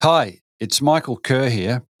Hi, it's Michael Kerr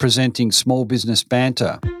here, presenting Small Business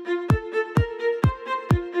Banter.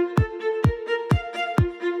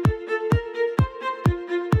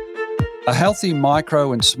 A healthy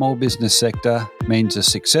micro and small business sector means a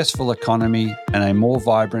successful economy and a more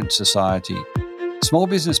vibrant society. Small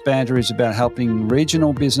Business Banter is about helping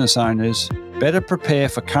regional business owners better prepare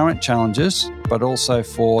for current challenges, but also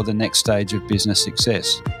for the next stage of business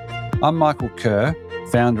success. I'm Michael Kerr,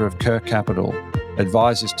 founder of Kerr Capital,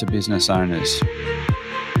 advisors to business owners.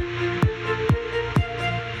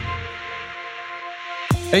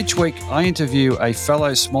 Each week, I interview a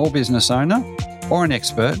fellow small business owner or an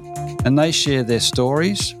expert, and they share their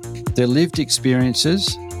stories, their lived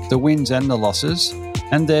experiences, the wins and the losses,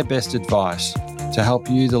 and their best advice to help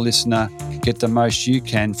you, the listener, get the most you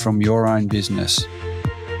can from your own business.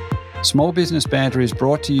 Small Business Banter is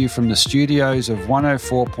brought to you from the studios of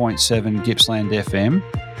 104.7 Gippsland FM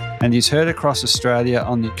and is heard across Australia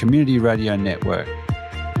on the Community Radio Network.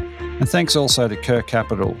 And thanks also to Kerr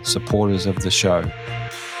Capital, supporters of the show.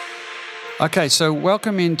 Okay, so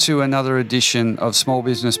welcome into another edition of Small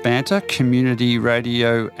Business Banter, Community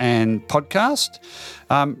Radio and Podcast.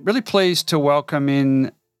 Really pleased to welcome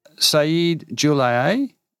in Saeed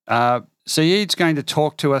Joulaei. Saeed's going to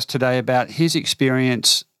talk to us today about his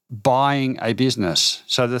experience buying a business.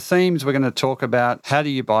 So the themes we're going to talk about: how do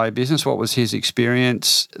you buy a business? What was his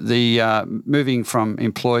experience? The moving from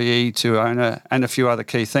employee to owner, and a few other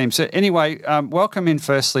key themes. So anyway, welcome in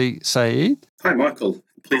firstly, Saeed. Hi, Michael.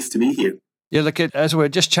 Pleased to be here. Yeah, look, as we were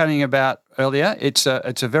just chatting about earlier, it's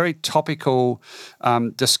a very topical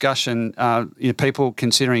discussion. People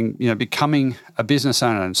considering becoming a business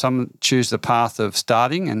owner, and some choose the path of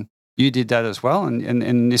starting, and you did that as well. And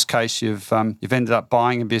in this case, you've ended up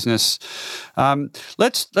buying a business.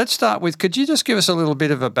 Let's start with. Could you just give us a little bit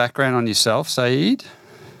of a background on yourself, Saeed?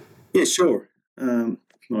 Yeah, sure,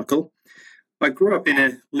 Michael. I grew up in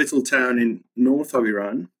a little town in north of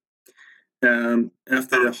Iran.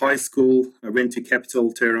 After high school, I went to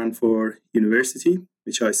capital Tehran for university,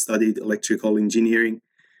 which I studied electrical engineering.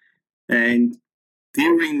 And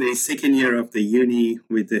during the second year of the uni,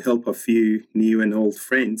 with the help of few new and old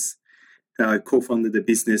friends, I co-founded a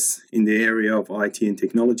business in the area of IT and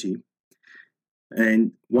technology.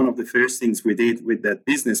 And one of the first things we did with that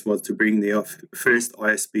business was to bring the first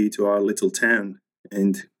ISP to our little town.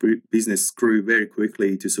 And business grew very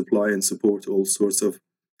quickly to supply and support all sorts of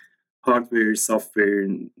hardware, software,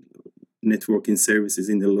 and networking services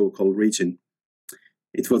in the local region.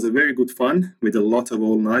 It was a very good fun with a lot of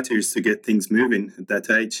all-nighters to get things moving at that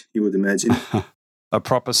age, you would imagine. A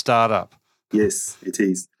proper startup. Yes, it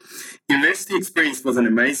is. University experience was an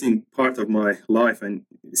amazing part of my life and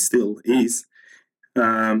still is.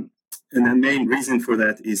 And the main reason for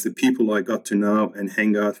that is the people I got to know and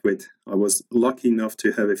hang out with. I was lucky enough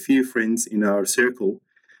to have a few friends in our circle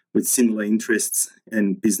with similar interests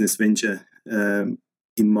and business venture in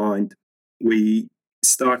mind. We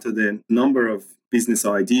started a number of business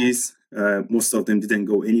ideas. Most of them didn't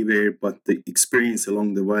go anywhere, but the experience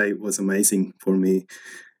along the way was amazing for me.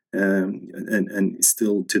 And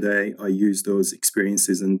still today, I use those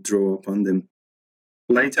experiences and draw upon them.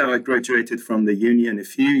 Later, I graduated from the uni, and a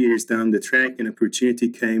few years down the track, an opportunity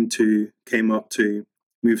came up to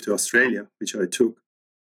move to Australia, which I took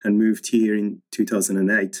and moved here in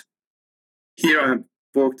 2008. Here I have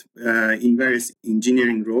worked in various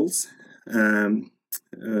engineering roles in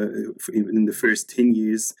the first 10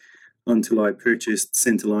 years until I purchased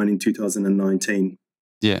Centerline in 2019.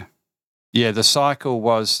 Yeah, the cycle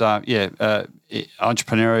was,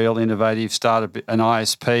 entrepreneurial, innovative, started an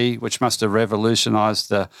ISP, which must have revolutionised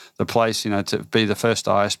the place, to be the first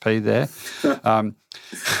ISP there.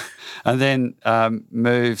 And then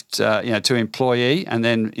moved, to employee, and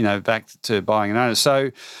then, back to buying an owner.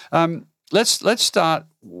 So let's start,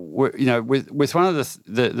 with one of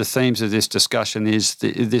the themes of this discussion is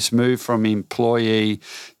this move from employee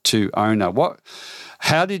to owner.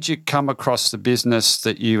 How did you come across the business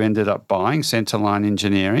that you ended up buying, Centerline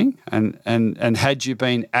Engineering, and had you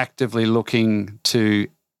been actively looking to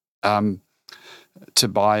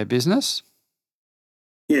buy a business?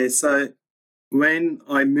 Yeah, so when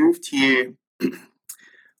I moved here,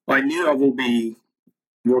 I knew I will be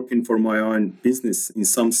working for my own business in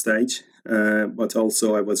some stage, but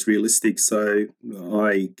also I was realistic, so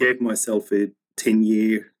I gave myself a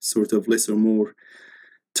 10-year sort of less or more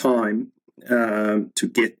time to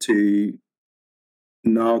get to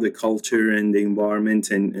know the culture and the environment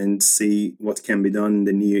and see what can be done in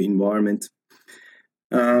the new environment.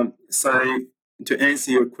 So to answer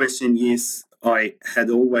your question, yes, I had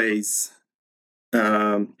always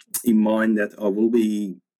in mind that I will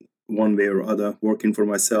be one way or other, working for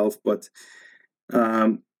myself. But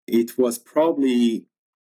it was probably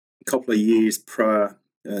a couple of years prior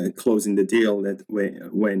closing the deal that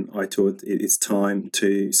when I thought it's time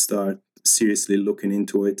to start seriously looking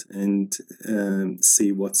into it and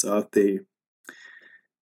see what's out there.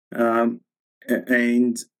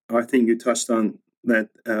 And I think you touched on that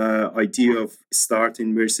idea of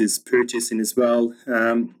starting versus purchasing as well.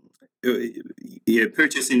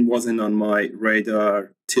 Purchasing wasn't on my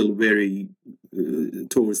radar till very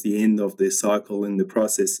towards the end of the cycle and the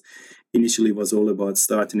process. Initially, it was all about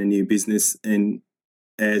starting a new business, and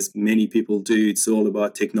as many people do, it's all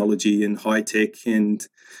about technology and high tech and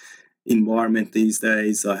environment these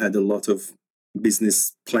days. I had a lot of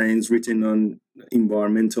business plans written on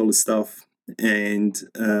environmental stuff, and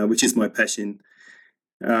which is my passion.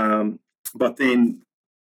 But then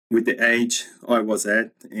with the age I was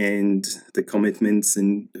at and the commitments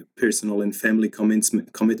and personal and family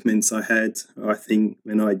commitments I had, I think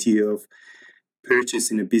an idea of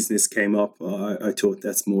purchasing a business came up. I thought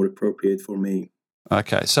that's more appropriate for me.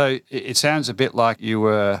 Okay, so it sounds a bit like you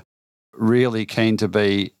were really keen to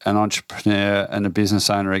be an entrepreneur and a business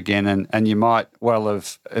owner again, and you might well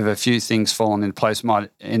have a few things fallen in place,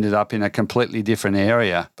 might ended up in a completely different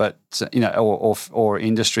area, but or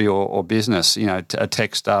industry or business, a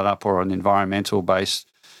tech startup or an environmental base.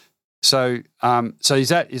 So is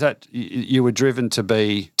that you were driven to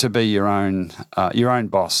be your own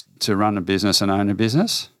boss, to run a business and own a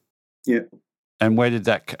business? Yeah. And where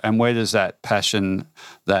does that passion,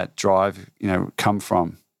 that drive, come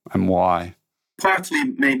from? And why? Partly,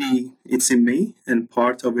 maybe it's in me, and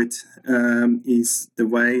part of it is the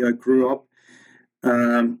way I grew up.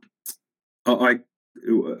 I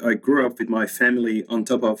grew up with my family on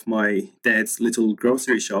top of my dad's little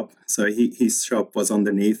grocery shop. So his shop was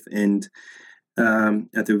underneath, and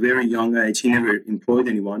at a very young age, he never employed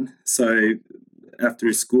anyone. So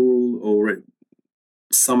after school or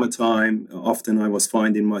summertime, often I was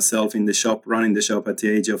finding myself in the shop, running the shop at the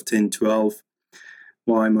age of 10, 12.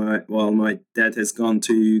 While my dad has gone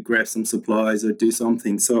to grab some supplies or do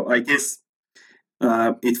something. So I guess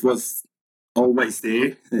it was always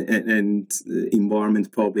there, and the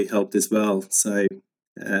environment probably helped as well. So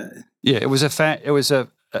it was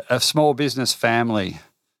a small business family.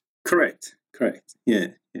 Correct. Yeah.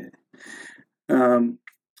 And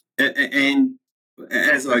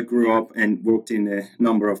as I grew up and worked in a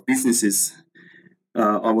number of businesses,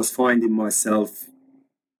 I was finding myself,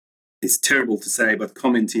 it's terrible to say, but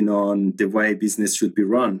commenting on the way business should be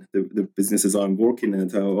run. The businesses I'm working at,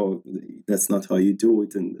 that's not how you do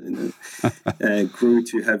it, and grew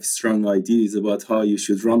to have strong ideas about how you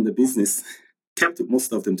should run the business. Kept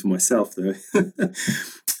most of them to myself, though.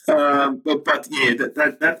 But yeah,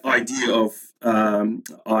 that idea of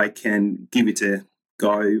I can give it a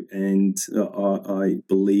go, and I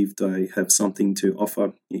believed I have something to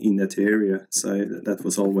offer in that area. So that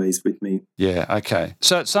was always with me. Yeah. Okay.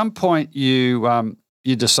 So at some point you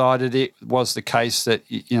decided it was the case that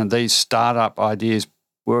these startup ideas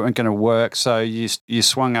weren't going to work. So you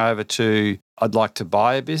swung over to, I'd like to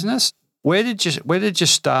buy a business. Where did you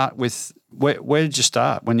start with? Where did you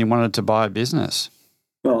start when you wanted to buy a business?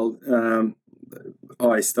 Well,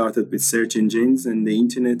 I started with search engines and the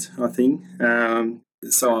internet, I think.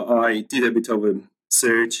 So I did a bit of a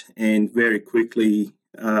search, and very quickly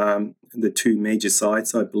the two major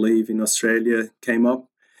sites, I believe, in Australia came up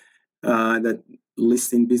that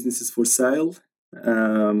listing businesses for sale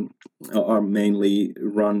are mainly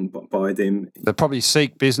run by them. They probably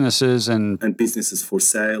Seek businesses and businesses for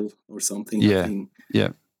sale or something. Yeah, I think.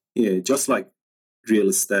 Yeah. Just like real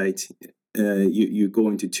estate. You go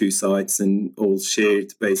into two sites and all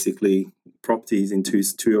shared basically properties in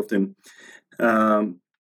two of them. So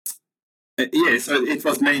it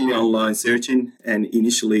was mainly online searching, and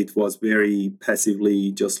initially it was very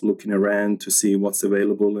passively just looking around to see what's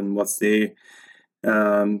available and what's there.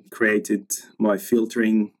 Created my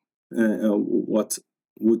filtering, what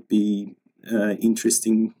would be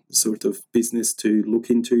interesting sort of business to look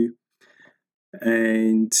into,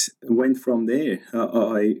 and went from there.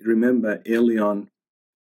 I remember early on,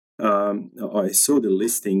 I saw the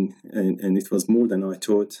listing, and it was more than I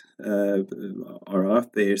thought are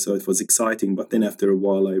out there, so it was exciting. But then after a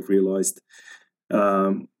while, I realized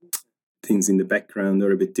things in the background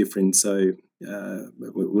are a bit different, so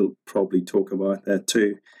we'll probably talk about that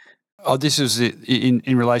too. Oh, this is in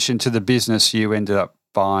relation to the business you ended up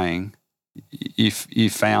buying. You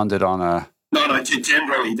found it on a... No,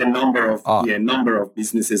 generally the number of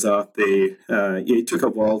businesses out there. It took a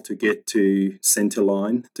while to get to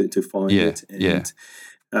Centreline to find it. And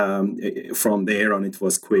from there on, it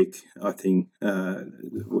was quick. I think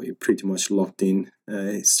we pretty much locked in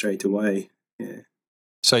straight away. Yeah.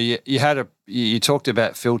 So you talked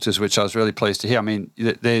about filters, which I was really pleased to hear. I mean,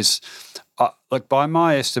 there's like by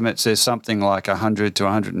my estimates, there's something like 100 to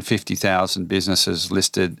 150,000 businesses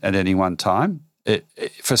listed at any one time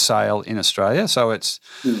for sale in Australia. So it's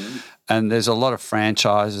and there's a lot of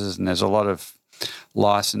franchises and there's a lot of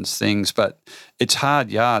licensed things, but it's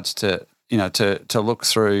hard yards to look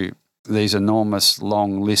through these enormous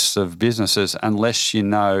long lists of businesses unless you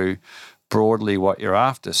know broadly what you're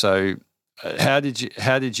after. So how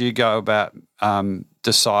did you go about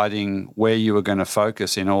deciding where you were going to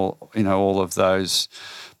focus in all of those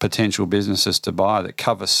potential businesses to buy that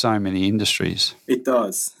cover so many industries? It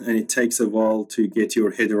does, and it takes a while to get your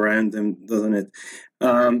head around them, doesn't it?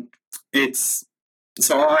 I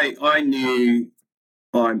knew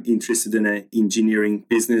I'm interested in an engineering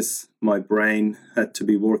business. My brain had to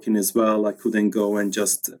be working as well. I couldn't go and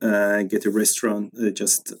just get a restaurant.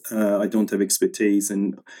 I don't have expertise,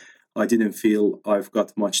 and I didn't feel I've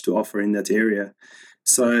got much to offer in that area.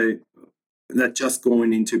 So that just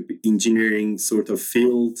going into engineering sort of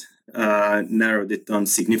field narrowed it down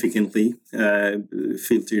significantly,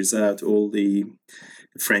 filters out all the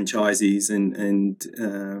franchisees and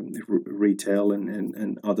retail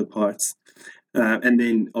and other parts. And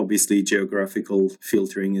then obviously geographical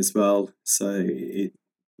filtering as well. So it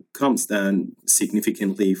comes down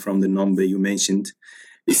significantly from the number you mentioned.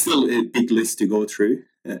 It's still a big list to go through.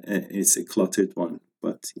 It's a cluttered one,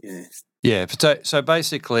 but yeah. Yeah. So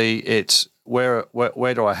basically, it's where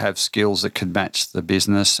do I have skills that could match the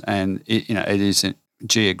business, and it isn't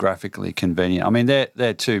geographically convenient. I mean,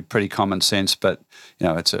 they're two pretty common sense, but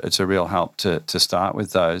it's a real help to start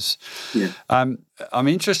with those. Yeah. I'm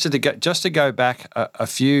interested to go back a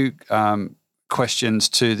few questions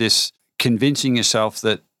to this convincing yourself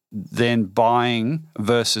that then buying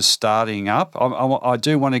versus starting up. I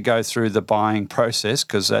do want to go through the buying process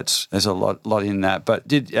because there's a lot in that. But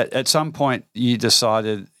did at some point you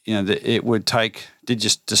decided that it would take? Did you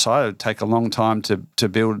decide it would take a long time to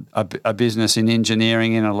build a business in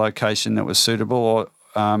engineering in a location that was suitable,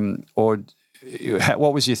 or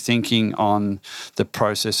what was your thinking on the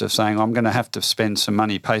process of saying I'm going to have to spend some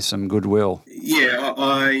money, pay some goodwill? Yeah,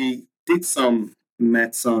 I did some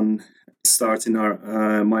maths on starting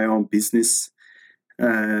my own business,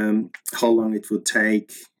 how long it would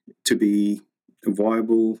take to be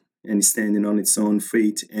viable and standing on its own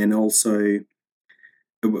feet, and also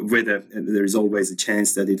whether there is always a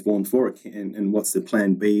chance that it won't work, and what's the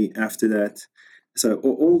plan B after that. So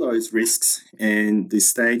all those risks and the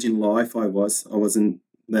stage in life I wasn't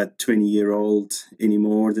that 20-year-old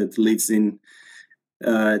anymore that lives in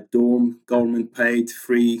dorm, government paid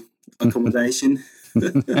free accommodation.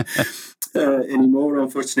 Anymore,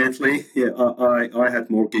 unfortunately. Yeah, I had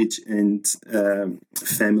mortgage and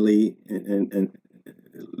family and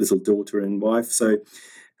little daughter and wife. So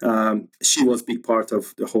she was a big part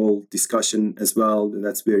of the whole discussion as well.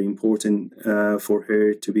 That's very important for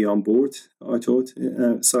her to be on board, I thought.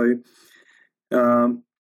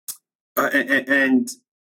 And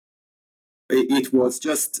it was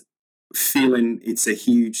just feeling it's a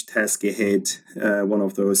huge task ahead, one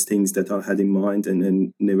of those things that I had in mind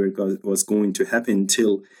and never was going to happen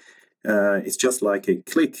till it's just like a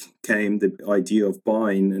click came, the idea of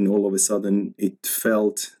buying, and all of a sudden it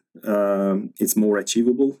felt it's more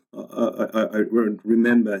achievable. I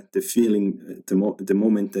remember the feeling, the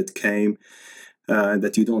moment that came,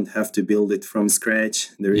 that you don't have to build it from scratch.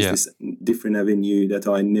 There is this different avenue that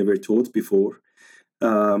I never thought before.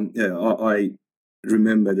 I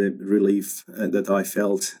remember the relief that I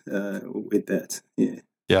felt with that. Yeah.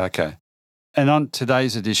 Yeah. Okay. And on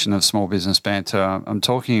today's edition of Small Business Banter, I'm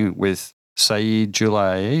talking with Saeed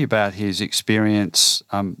Julai about his experience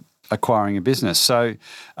acquiring a business. So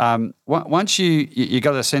once you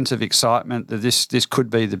got a sense of excitement that this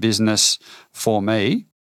could be the business for me,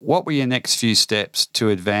 what were your next few steps to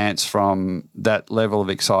advance from that level of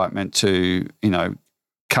excitement to,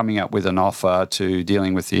 coming up with an offer, to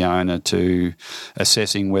dealing with the owner, to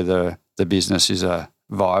assessing whether the business is a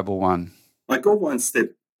viable one? I go one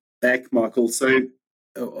step back, Michael. So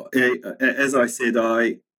as I said,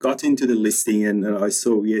 I got into the listing and I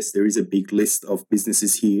saw, yes, there is a big list of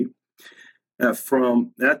businesses here.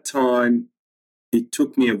 From that time, it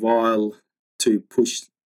took me a while to push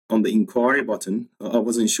on the inquiry button. I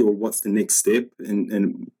wasn't sure what's the next step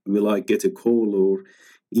and will I get a call or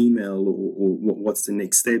email or what's the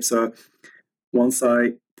next step. So once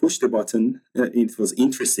I pushed the button, it was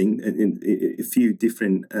interesting. And a few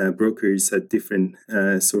different brokers had different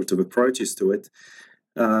sort of approaches to it.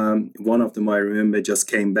 One of them, I remember, just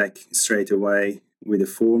came back straight away with a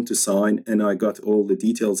form to sign, and I got all the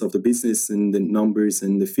details of the business and the numbers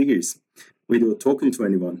and the figures without talking to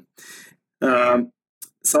anyone.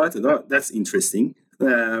 So I thought, oh, that's interesting.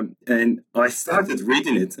 And I started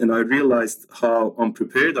reading it, and I realized how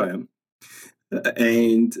unprepared I am.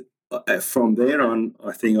 And from there on,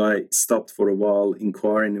 I think I stopped for a while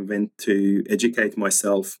inquiring and went to educate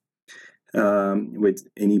myself with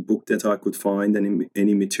any book that I could find and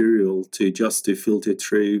any material to filter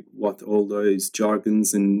through what all those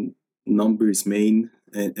jargons and numbers mean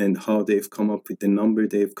and how they've come up with the number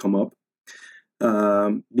they've come up.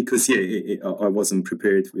 Because I wasn't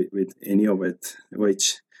prepared with any of it,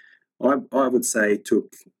 which I would say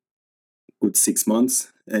took good 6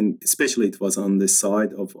 months, and especially it was on the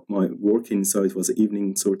side of my working, so it was an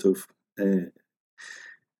evening sort of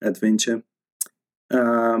adventure.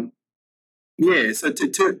 So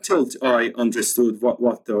till I understood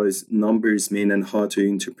what those numbers mean and how to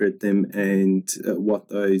interpret them, and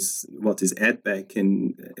what is add back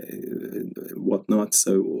and whatnot.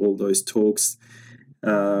 So all those talks.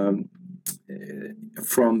 From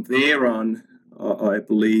there on, I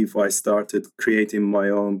believe I started creating my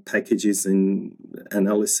own packages and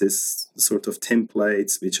analysis sort of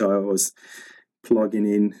templates, which I was plugging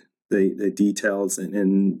in the details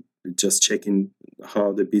and just checking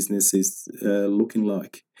how the business is looking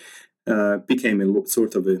like. Became a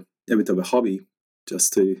bit of a hobby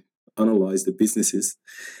just to analyze the businesses.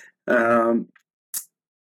 I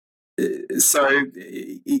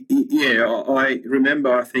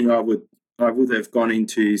remember, I think I would have gone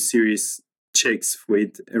into serious checks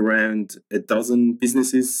with around a dozen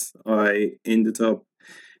businesses. I ended up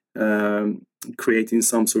creating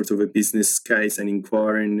some sort of a business case and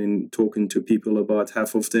inquiring and talking to people about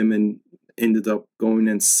half of them, and ended up going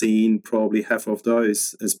and seeing probably half of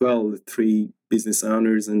those as well, the 3 business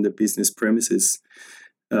owners and the business premises,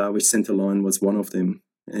 which Centreline was one of them,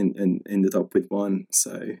 and ended up with one.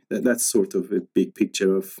 So that's sort of a big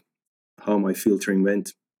picture of how my filtering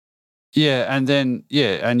went. Yeah, and then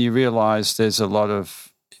and you realise there's a lot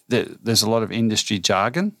of industry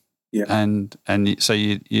jargon. Yeah, and so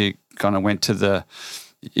you kind of went to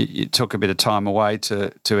you took a bit of time away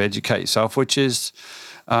to educate yourself, which is,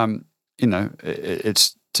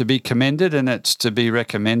 it's to be commended and it's to be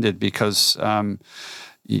recommended, because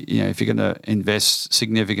if you're going to invest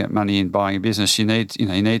significant money in buying a business, you need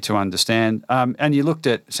to understand.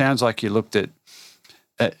 And sounds like you looked at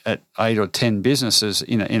 8 or 10 businesses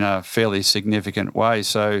in a fairly significant way.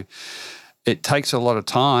 So it takes a lot of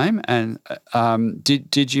time. And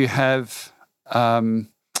did you have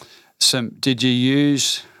Did you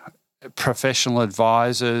use professional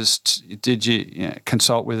advisors? Did you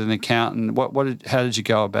consult with an accountant? How did you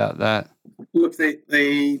go about that? Look,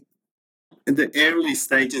 in the early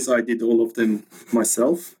stages, I did all of them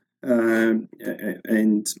myself,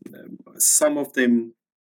 and some of them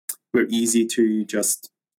were easy to just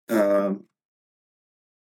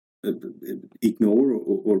ignore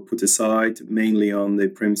or put aside, mainly on the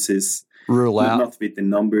premises. Rule out. Not with the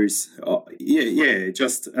numbers.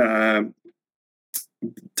 Just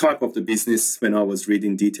type of the business. When I was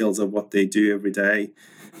reading details of what they do every day,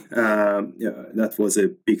 that was a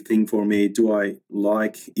big thing for me. Do I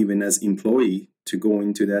like, even as employee, to go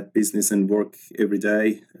into that business and work every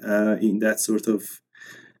day in that sort of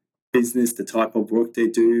business, the type of work they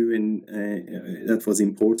do, and that was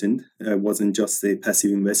important. It wasn't just a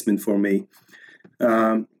passive investment for me.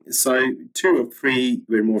 So 2 or 3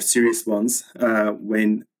 were more serious ones.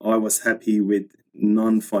 When I was happy with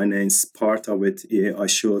non-finance part of it, I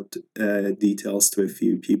showed details to a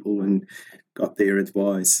few people and got their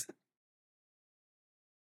advice.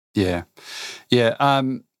 Yeah.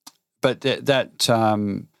 But that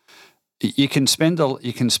you can spend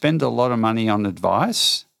a lot of money on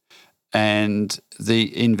advice, and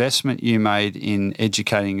the investment you made in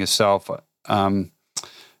educating yourself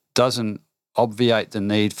doesn't obviate the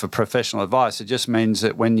need for professional advice. It just means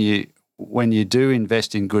that when you do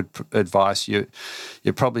invest in good advice, you're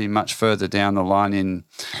probably much further down the line in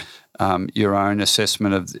your own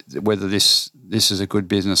assessment of whether this is a good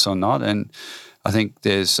business or not. And I think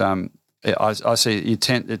there's I see it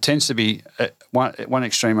tends to be one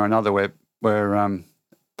extreme or another where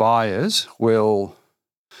buyers will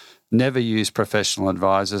never use professional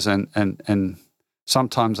advisors, and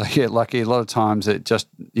sometimes they get lucky. A lot of times it just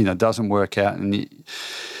doesn't work out, and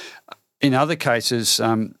in other cases,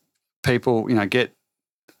 people get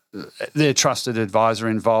their trusted advisor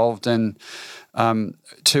involved, and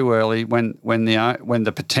too early when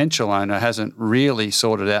the potential owner hasn't really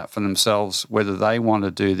sorted out for themselves whether they want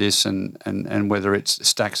to do this and whether it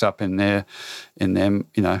stacks up in them,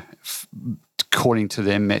 according to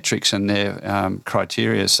their metrics and their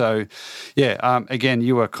criteria. So, again,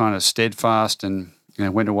 you were kind of steadfast and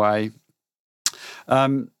went away.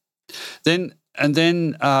 Then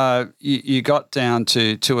you got down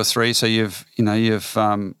to 2 or 3. So you've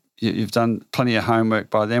done plenty of homework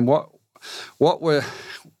by then. What were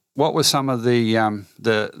some of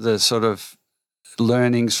the sort of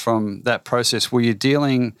learnings from that process? Were you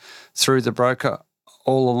dealing through the broker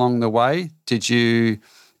all along the way? Did you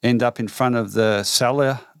end up in front of the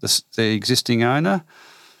seller, the existing owner?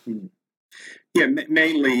 Yeah,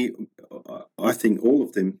 mainly, I think all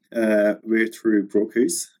of them were through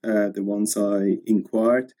brokers, the ones I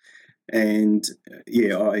inquired. And,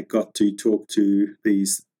 I got to talk to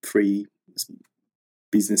these 3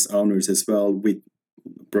 business owners as well with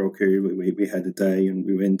broker. We had a day and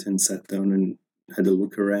we went and sat down and had a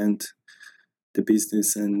look around the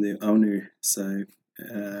business and the owner. So,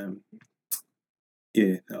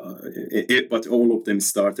 but all of them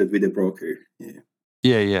started with a broker.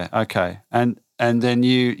 Yeah. Okay. And then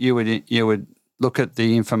you would look at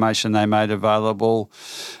the information they made available.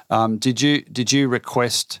 Did you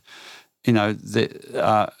request,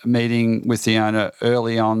 the meeting with the owner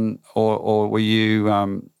early on, or were you,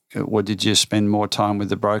 or did you spend more time with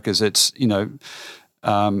the brokers? It's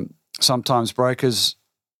sometimes brokers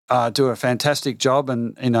do a fantastic job,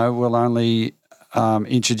 and will only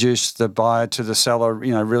introduce the buyer to the seller,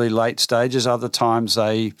 really late stages. Other times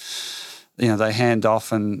they hand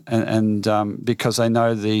off and because they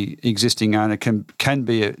know the existing owner can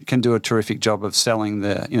do a terrific job of selling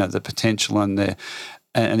the potential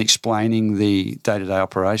and explaining the day-to-day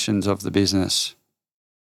operations of the business.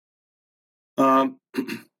 Again,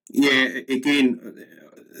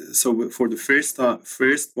 so for the first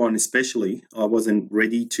one especially, I wasn't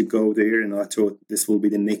ready to go there, and I thought this will be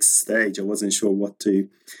the next stage. I wasn't sure what to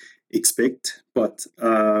expect, but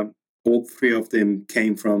all 3 of them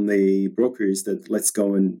came from the brokers that let's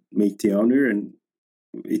go and meet the owner, and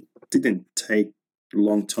it didn't take a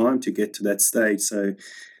long time to get to that stage. So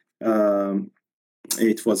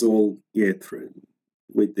it was all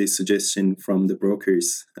with the suggestion from the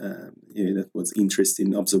brokers. That was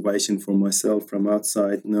interesting observation for myself from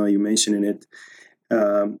outside. Now you mentioning it,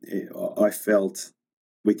 I felt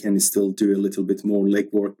we can still do a little bit more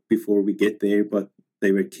legwork before we get there, but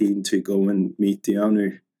they were keen to go and meet the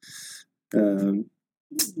owner,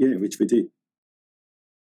 which we did.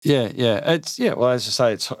 It's well, as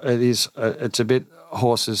I say, it's a bit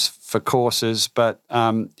horses for courses, but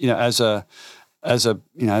as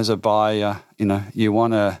a buyer, you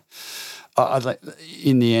want to.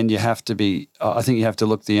 In the end, you have to be. I think you have to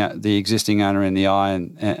look the existing owner in the eye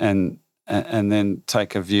and then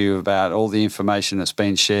take a view about all the information that's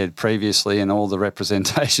been shared previously and all the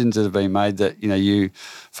representations that have been made that you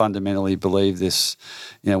fundamentally believe this,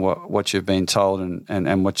 what you've been told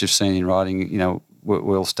and what you've seen in writing,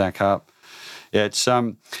 will stack up. Yeah, it's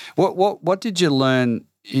what did you learn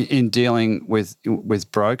in dealing with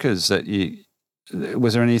brokers that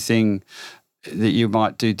was there anything that you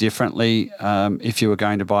might do differently if you were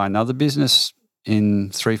going to buy another business in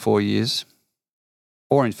 3-4 years,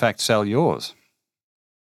 or in fact sell yours?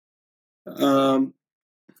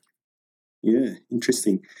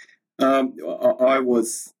 Interesting. I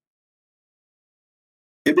was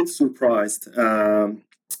a bit surprised.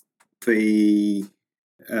 The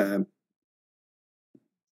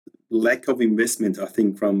lack of investment, I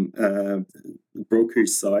think, from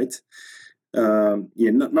broker's side.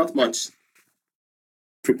 Not much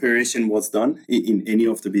preparation was done in any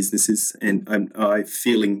of the businesses, and I'm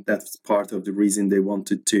feeling that's part of the reason they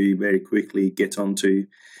wanted to very quickly get onto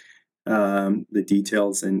the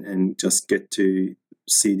details and just get to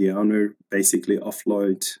see the owner, basically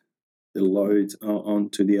offload the load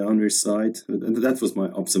onto the owner's side. That was my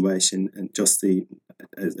observation, and just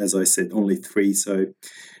as I said, only 3, so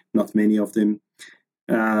not many of them.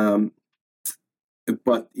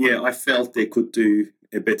 But I felt they could do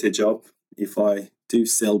a better job. If I do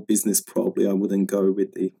sell business, probably I wouldn't go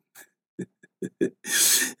with the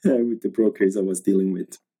with the brokers I was dealing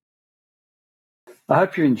with. I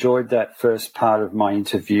hope you enjoyed that first part of my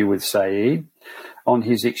interview with Saeed on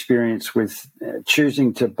his experience with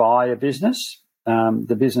choosing to buy a business.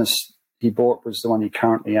 The business he bought was the one he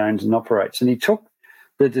currently owns and operates, and he took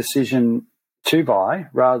the decision to buy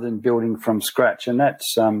rather than building from scratch, and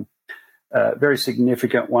that's a very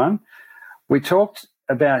significant one. We talked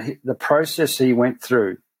about the process he went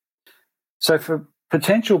through. So for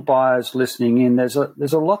potential buyers listening in, there's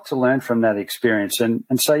a lot to learn from that experience, and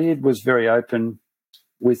Saeed was very open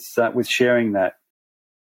with sharing that.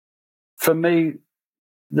 For me,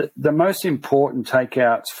 the most important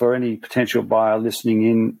takeouts for any potential buyer listening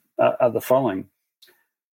in are the following.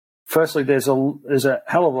 Firstly, there's a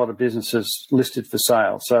hell of a lot of businesses listed for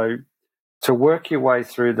sale. So to work your way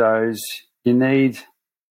through those, you need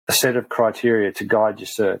a set of criteria to guide your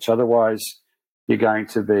search. Otherwise, you're going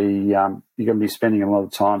to be spending a lot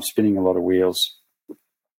of time spinning a lot of wheels.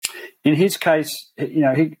 In his case,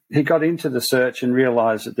 he got into the search and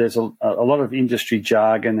realised that there's a lot of industry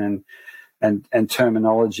jargon and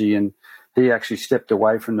terminology, and he actually stepped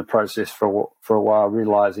away from the process for a while,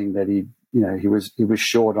 realising that he was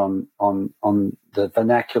short on the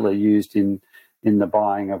vernacular used in the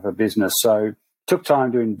buying of a business. So took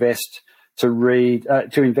time to invest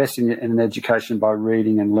in an education by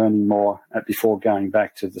reading and learning more before going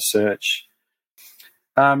back to the search.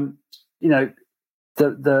 The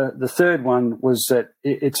third one was that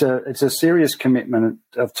it's a serious commitment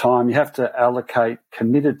of time. You have to allocate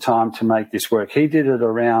committed time to make this work. He did it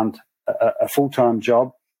around a full-time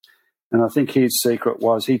job, and I think his secret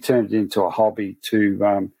was he turned it into a hobby to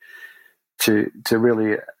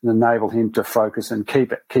really enable him to focus and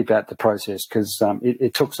keep out the process, because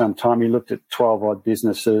it took some time. He looked at 12 odd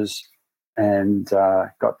businesses and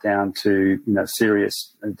got down to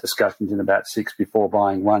serious discussions in about 6 before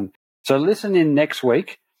buying one. So listen in next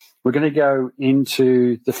week. We're going to go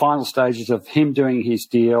into the final stages of him doing his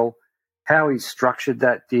deal, how he structured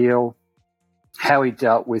that deal, how he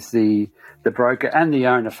dealt with the broker and the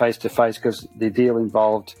owner face-to-face, because the deal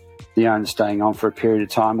involved the owner staying on for a period of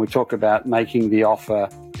time. We talk about making the offer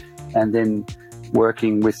and then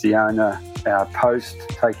working with the owner post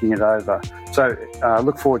taking it over. So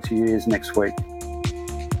look forward to yours next week.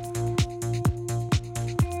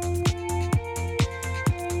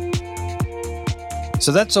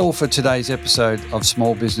 So that's all for today's episode of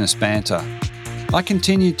Small Business Banter. I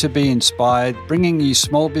continue to be inspired, bringing you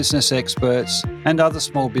small business experts and other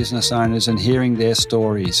small business owners and hearing their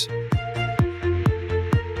stories.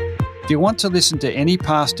 If you want to listen to any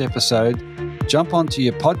past episode, jump onto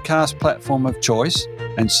your podcast platform of choice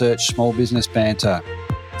and search Small Business Banter.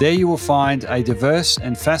 There you will find a diverse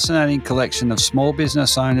and fascinating collection of small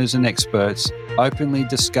business owners and experts openly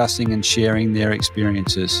discussing and sharing their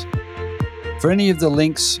experiences. For any of the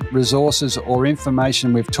links, resources, or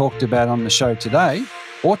information we've talked about on the show today,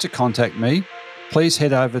 or to contact me, please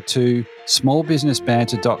head over to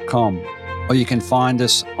smallbusinessbanter.com, or you can find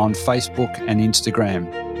us on Facebook and Instagram.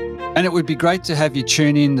 And it would be great to have you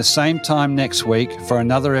tune in the same time next week for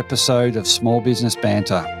another episode of Small Business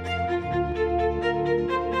Banter.